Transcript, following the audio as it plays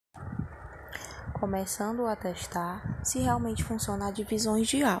começando a testar se realmente funciona a divisões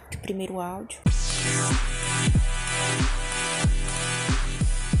de áudio. Primeiro áudio.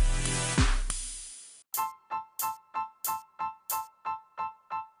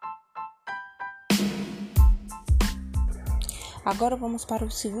 Agora vamos para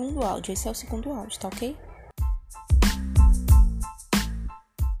o segundo áudio. Esse é o segundo áudio, tá ok?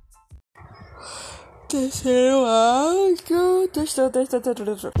 Terceiro áudio.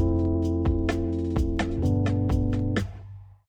 Testando.